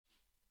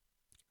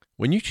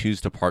When you choose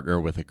to partner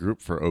with a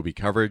group for OB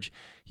coverage,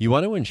 you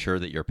want to ensure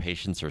that your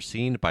patients are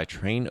seen by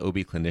trained OB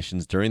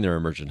clinicians during their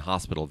emergent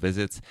hospital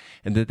visits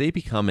and that they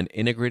become an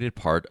integrated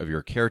part of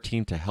your care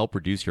team to help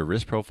reduce your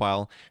risk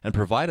profile and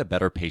provide a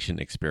better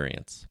patient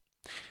experience.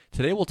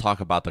 Today we'll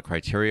talk about the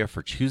criteria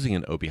for choosing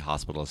an OB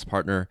hospitalist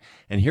partner,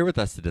 and here with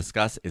us to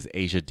discuss is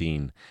Asia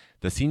Dean,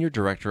 the Senior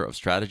Director of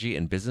Strategy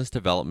and Business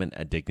Development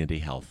at Dignity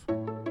Health.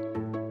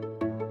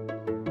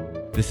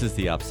 This is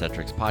the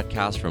Obstetrics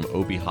Podcast from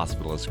OB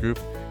Hospitalist Group.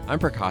 I'm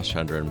Prakash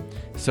Chandran.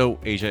 So,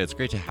 Asia, it's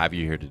great to have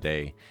you here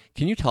today.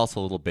 Can you tell us a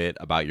little bit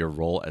about your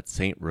role at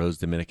St. Rose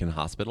Dominican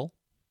Hospital?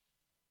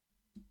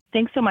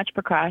 Thanks so much,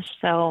 Prakash.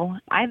 So,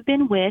 I've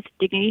been with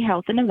Dignity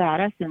Health in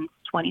Nevada since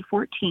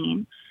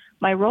 2014.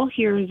 My role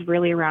here is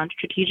really around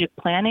strategic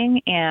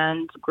planning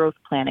and growth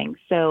planning.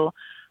 So,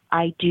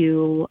 I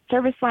do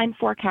service line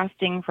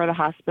forecasting for the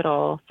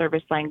hospital,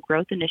 service line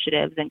growth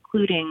initiatives,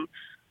 including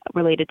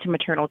related to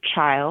maternal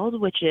child,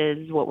 which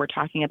is what we're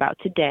talking about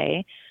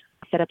today.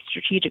 Set up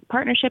strategic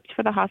partnerships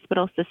for the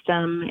hospital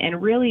system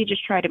and really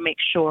just try to make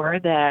sure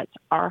that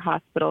our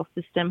hospital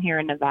system here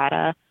in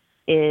Nevada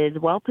is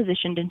well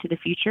positioned into the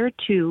future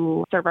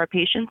to serve our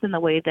patients in the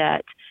way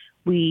that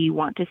we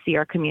want to see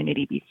our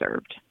community be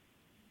served.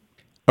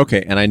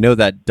 Okay, and I know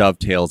that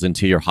dovetails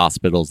into your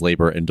hospital's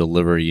labor and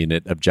delivery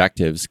unit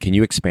objectives. Can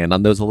you expand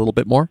on those a little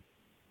bit more?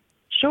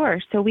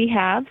 Sure. So we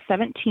have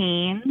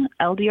 17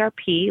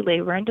 LDRP,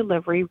 labor and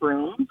delivery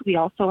rooms. We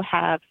also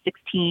have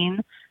 16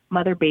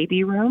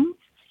 mother-baby rooms.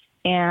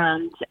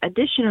 And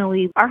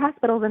additionally, our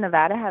hospitals in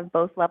Nevada have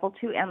both level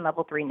 2 and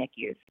level 3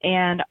 NICUs.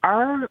 And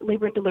our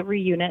labor and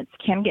delivery units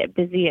can get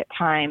busy at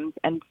times.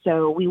 And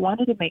so we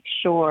wanted to make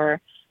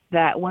sure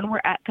that when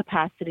we're at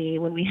capacity,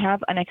 when we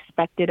have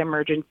unexpected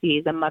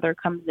emergencies, a mother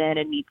comes in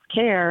and needs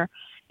care,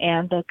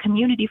 and the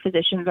community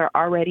physicians are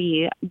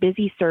already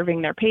busy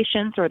serving their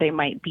patients, or they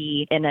might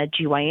be in a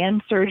GYN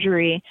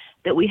surgery,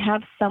 that we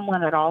have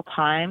someone at all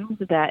times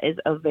that is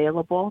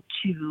available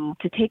to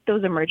take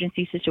those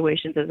emergency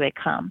situations as they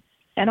come.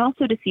 And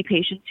also to see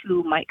patients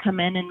who might come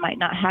in and might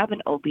not have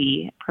an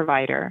OB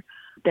provider.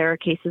 There are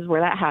cases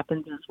where that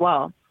happens as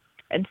well.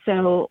 And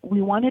so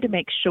we wanted to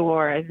make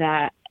sure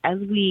that as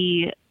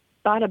we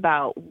thought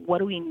about what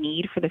do we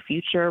need for the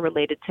future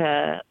related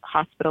to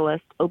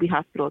OB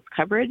hospitalist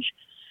coverage,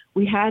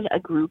 we had a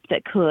group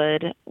that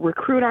could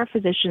recruit our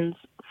physicians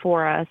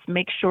for us,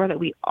 make sure that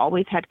we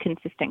always had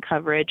consistent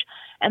coverage,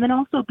 and then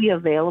also be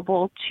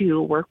available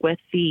to work with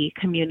the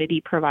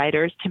community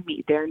providers to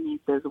meet their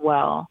needs as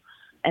well,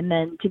 and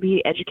then to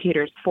be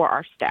educators for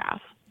our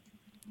staff.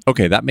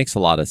 Okay, that makes a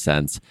lot of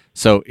sense.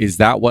 So is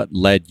that what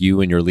led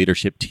you and your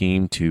leadership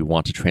team to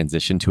want to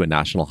transition to a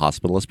national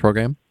hospitalist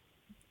program?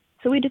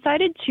 So we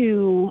decided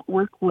to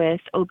work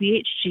with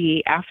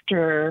OBHG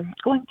after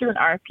going through an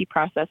RFP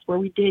process where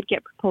we did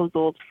get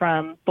proposals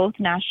from both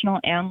national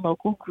and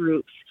local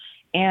groups.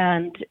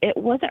 And it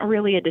wasn't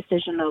really a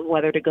decision of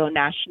whether to go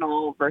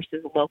national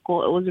versus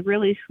local. It was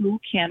really who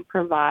can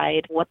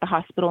provide what the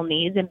hospital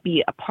needs and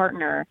be a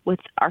partner with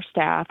our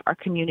staff, our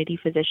community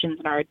physicians,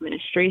 and our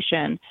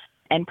administration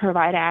and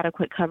provide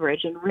adequate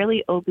coverage. And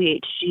really,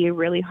 OBHG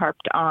really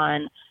harped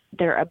on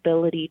their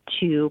ability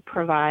to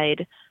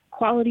provide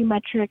quality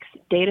metrics,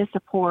 data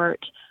support,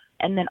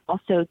 and then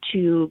also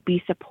to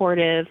be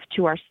supportive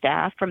to our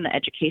staff from the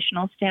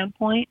educational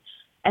standpoint.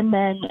 And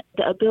then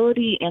the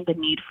ability and the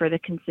need for the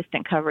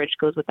consistent coverage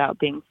goes without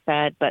being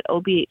said, but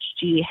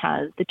OBHG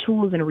has the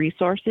tools and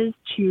resources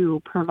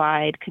to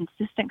provide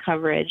consistent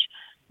coverage.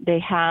 They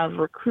have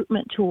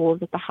recruitment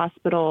tools that the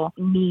hospital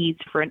needs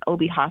for an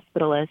OB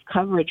hospitalist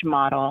coverage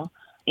model.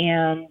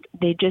 And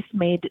they just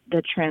made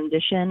the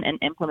transition and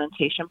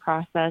implementation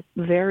process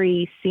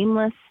very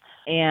seamless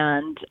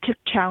and took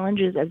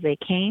challenges as they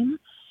came.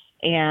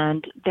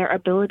 And their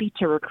ability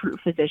to recruit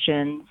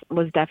physicians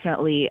was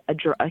definitely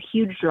a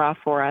huge draw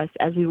for us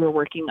as we were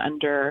working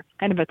under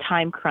kind of a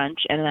time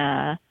crunch and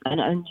an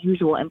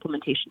unusual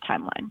implementation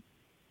timeline.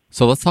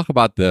 So let's talk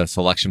about the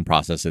selection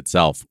process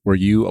itself. Were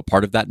you a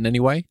part of that in any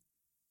way?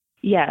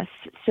 Yes.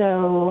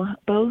 So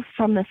both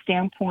from the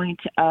standpoint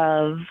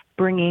of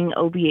bringing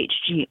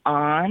OBHG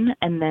on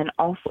and then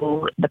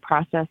also the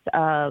process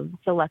of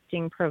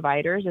selecting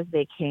providers as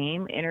they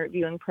came,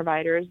 interviewing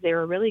providers, they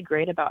were really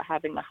great about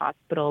having the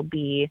hospital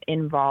be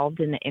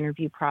involved in the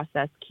interview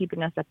process,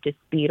 keeping us up to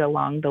speed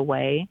along the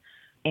way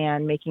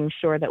and making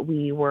sure that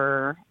we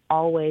were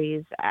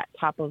always at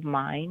top of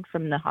mind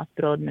from the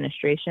hospital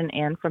administration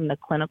and from the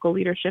clinical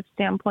leadership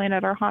standpoint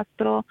at our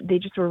hospital. They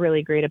just were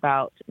really great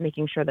about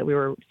making sure that we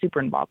were super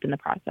involved in the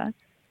process.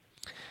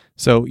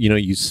 So,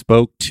 you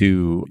spoke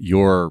to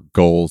your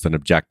goals and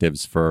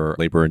objectives for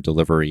labor and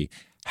delivery.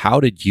 How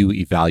did you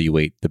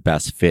evaluate the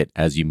best fit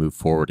as you move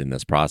forward in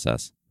this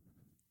process?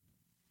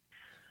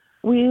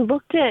 We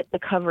looked at the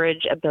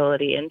coverage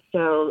ability, and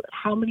so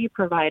how many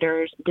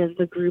providers does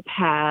the group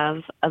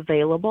have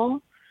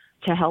available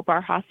to help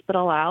our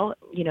hospital out?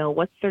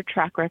 What's their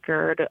track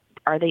record?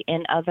 Are they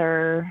in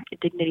other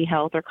Dignity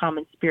Health or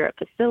Common Spirit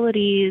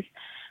facilities?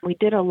 We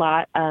did a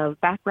lot of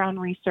background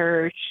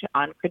research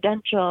on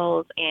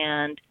credentials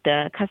and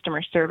the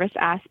customer service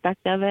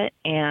aspect of it,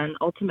 and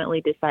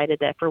ultimately decided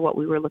that for what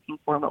we were looking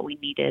for and what we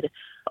needed,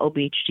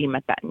 OBHG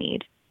met that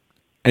need.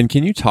 And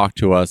can you talk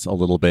to us a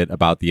little bit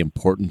about the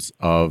importance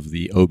of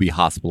the OB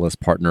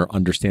hospitalist partner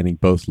understanding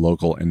both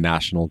local and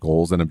national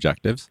goals and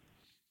objectives?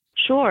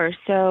 Sure.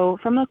 So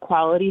from a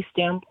quality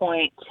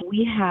standpoint,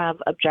 we have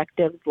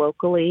objectives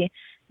locally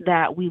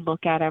that we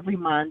look at every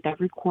month,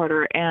 every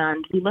quarter,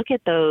 and we look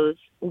at those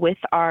with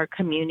our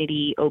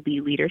community OB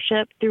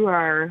leadership through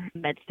our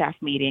med staff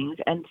meetings.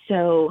 And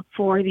so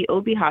for the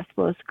OB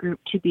hospitalist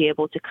group to be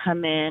able to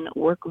come in,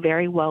 work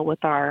very well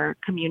with our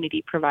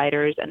community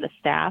providers and the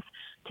staff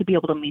to be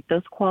able to meet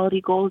those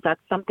quality goals, that's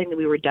something that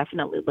we were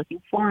definitely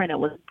looking for, and it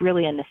was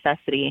really a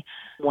necessity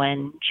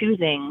when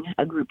choosing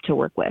a group to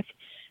work with.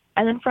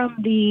 And then from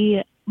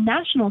the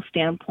national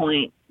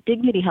standpoint,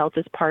 Dignity Health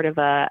is part of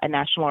a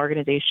national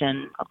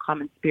organization, a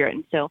common spirit.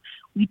 And so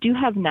we do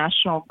have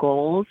national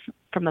goals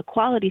from the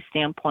quality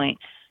standpoint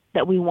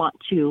that we want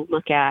to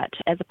look at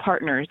as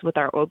partners with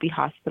our OB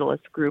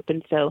hospitalist group.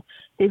 And so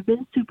they've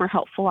been super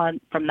helpful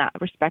from that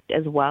respect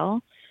as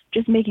well,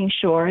 just making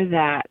sure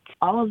that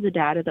all of the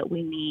data that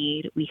we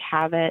need, we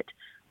have it,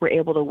 we're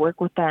able to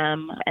work with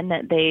them, and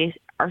that they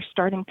are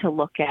starting to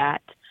look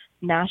at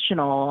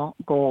national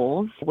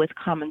goals with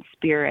common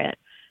spirit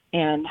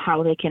and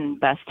how they can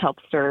best help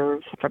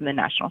serve from the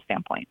national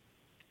standpoint.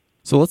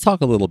 So let's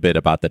talk a little bit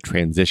about the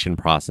transition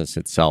process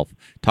itself.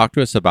 Talk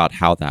to us about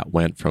how that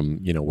went from,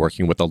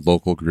 working with a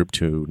local group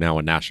to now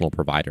a national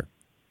provider.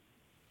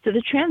 So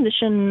the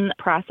transition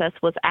process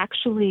was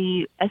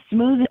actually as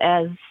smooth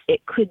as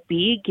it could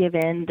be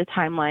given the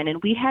timeline. And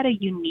we had a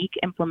unique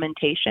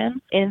implementation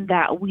in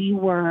that we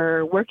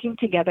were working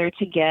together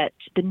to get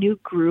the new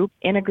group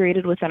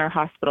integrated within our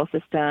hospital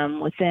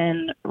system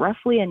within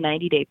roughly a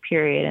 90-day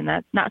period. And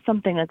that's not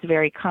something that's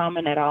very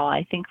common at all.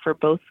 I think for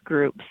both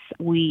groups,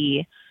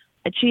 we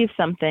achieved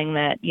something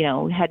that,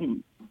 we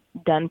hadn't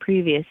done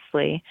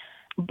previously.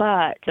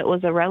 But it was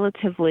a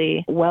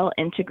relatively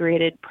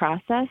well-integrated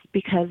process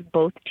because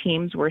both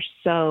teams were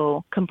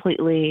so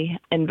completely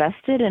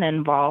invested and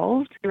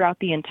involved throughout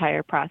the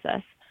entire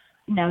process.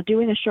 Now,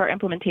 doing a short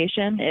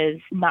implementation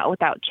is not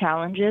without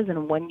challenges,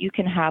 and when you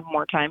can have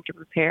more time to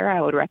prepare,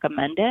 I would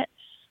recommend it,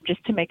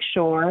 just to make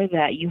sure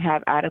that you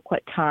have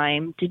adequate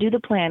time to do the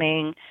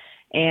planning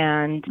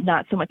and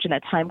not so much in a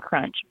time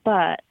crunch.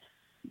 But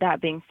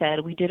that being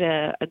said, we did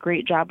a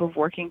great job of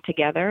working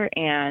together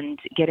and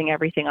getting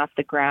everything off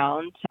the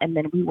ground. And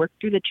then we worked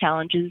through the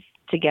challenges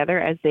together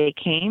as they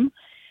came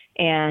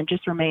and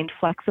just remained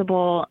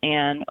flexible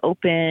and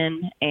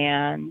open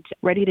and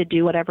ready to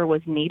do whatever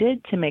was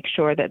needed to make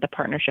sure that the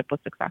partnership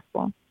was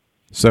successful.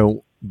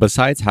 So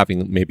besides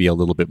having maybe a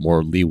little bit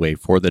more leeway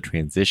for the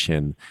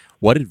transition,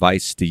 what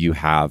advice do you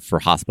have for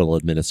hospital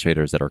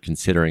administrators that are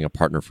considering a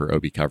partner for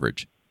OB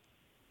coverage?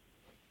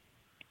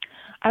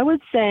 I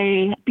would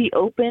say be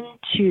open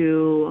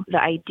to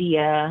the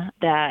idea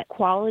that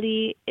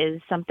quality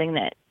is something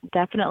that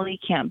definitely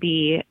can't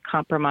be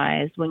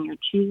compromised when you're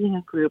choosing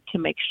a group, to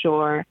make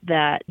sure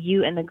that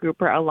you and the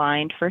group are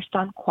aligned first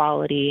on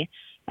quality,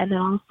 and then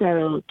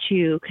also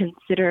to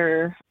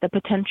consider the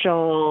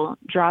potential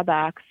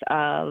drawbacks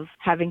of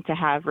having to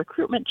have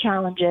recruitment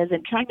challenges,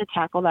 and trying to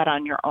tackle that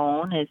on your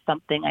own is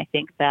something I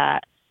think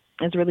that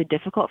is really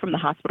difficult from the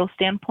hospital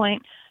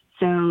standpoint.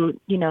 So,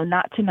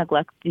 not to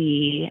neglect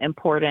the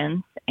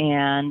importance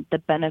and the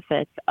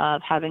benefits of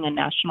having a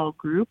national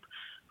group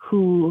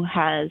who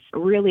has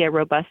really a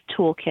robust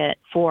toolkit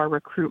for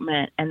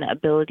recruitment and the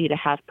ability to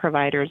have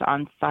providers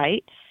on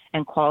site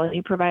and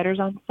quality providers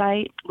on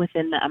site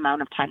within the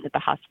amount of time that the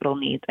hospital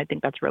needs. I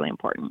think that's really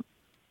important.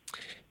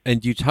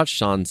 And you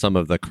touched on some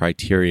of the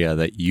criteria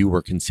that you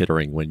were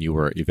considering when you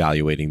were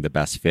evaluating the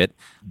best fit.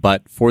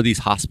 But for these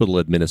hospital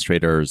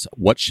administrators,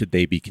 what should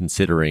they be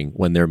considering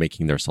when they're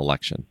making their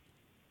selection?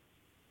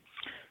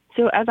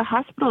 So as a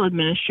hospital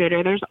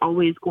administrator, there's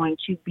always going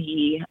to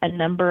be a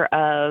number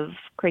of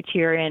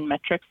criteria and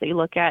metrics that you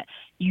look at.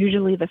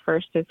 Usually the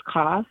first is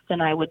cost,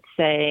 and I would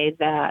say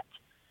that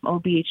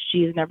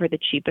OBHG is never the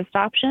cheapest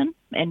option,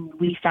 and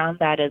we found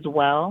that as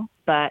well.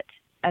 But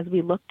as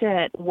we looked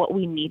at what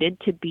we needed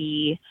to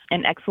be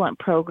an excellent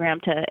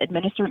program, to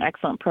administer an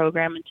excellent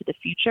program into the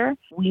future,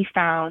 we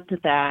found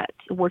that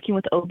working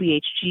with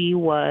OBHG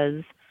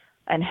was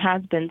and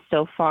has been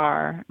so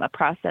far a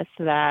process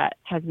that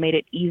has made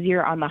it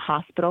easier on the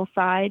hospital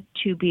side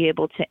to be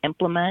able to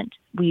implement.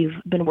 We've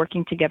been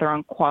working together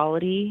on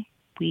quality.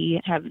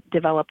 We have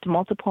developed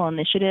multiple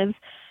initiatives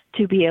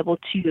to be able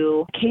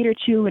to cater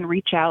to and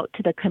reach out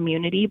to the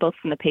community, both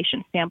from the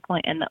patient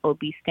standpoint and the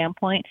OB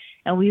standpoint.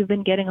 And we've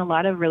been getting a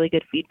lot of really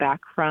good feedback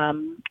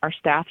from our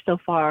staff so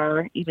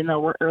far, even though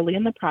we're early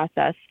in the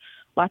process.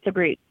 Lots of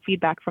great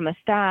feedback from the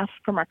staff,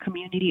 from our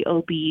community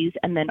OBs,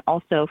 and then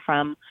also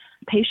from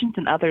patients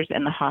and others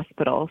in the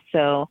hospital.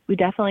 So we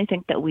definitely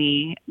think that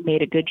we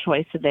made a good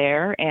choice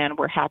there, and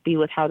we're happy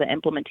with how the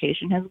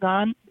implementation has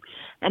gone.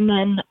 And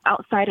then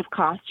outside of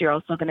cost, you're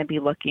also going to be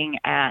looking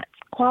at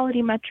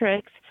quality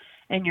metrics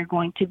and you're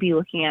going to be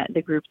looking at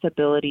the group's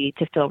ability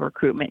to fill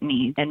recruitment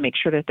needs and make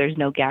sure that there's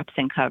no gaps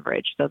in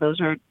coverage. So those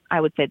are,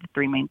 I would say, the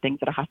three main things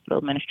that a hospital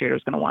administrator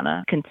is going to want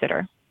to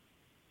consider.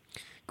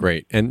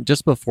 Great. And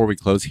just before we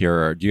close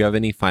here, do you have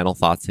any final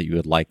thoughts that you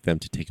would like them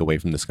to take away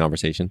from this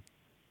conversation?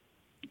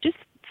 Just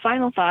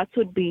final thoughts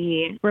would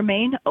be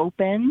remain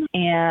open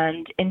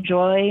and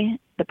enjoy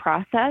the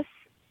process.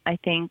 I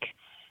think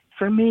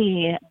for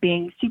me,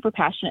 being super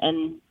passionate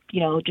and,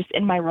 just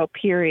in my role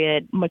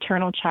period,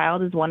 maternal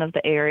child is one of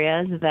the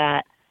areas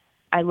that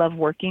I love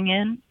working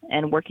in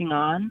and working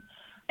on.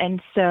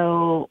 And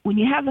so when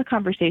you have the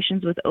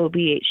conversations with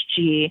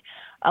OBHG,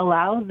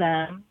 allow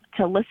them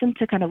to listen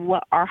to kind of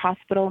what our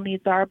hospital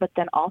needs are, but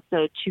then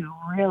also to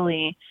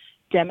really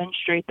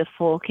demonstrate the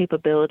full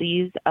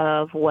capabilities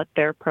of what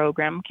their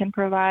program can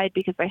provide,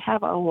 because they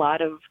have a lot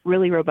of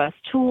really robust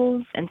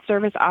tools and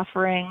service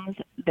offerings.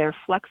 They're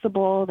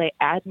flexible. They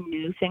add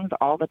new things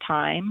all the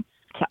time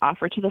to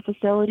offer to the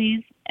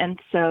facilities. And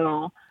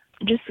so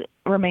just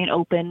remain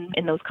open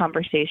in those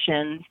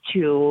conversations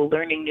to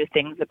learning new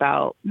things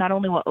about not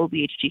only what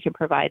OBHG can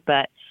provide,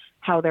 but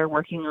how they're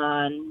working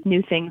on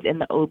new things in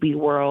the OB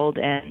world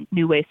and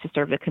new ways to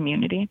serve the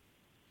community.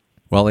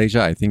 Well,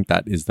 Asia, I think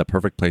that is the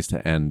perfect place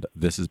to end.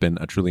 This has been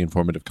a truly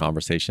informative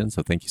conversation,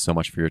 so thank you so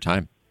much for your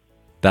time.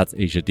 That's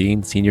Asia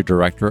Dean, Senior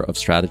Director of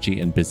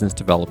Strategy and Business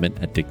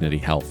Development at Dignity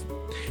Health.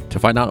 To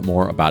find out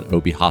more about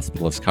OB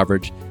hospitalist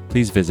coverage,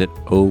 please visit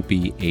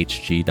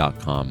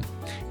obhg.com.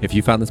 If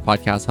you found this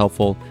podcast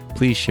helpful,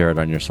 please share it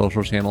on your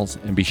social channels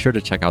and be sure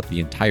to check out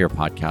the entire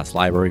podcast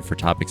library for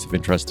topics of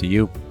interest to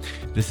you.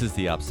 This is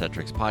the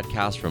Obstetrics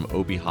Podcast from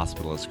OB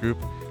Hospitalist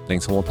Group.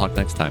 Thanks, and we'll talk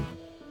next time.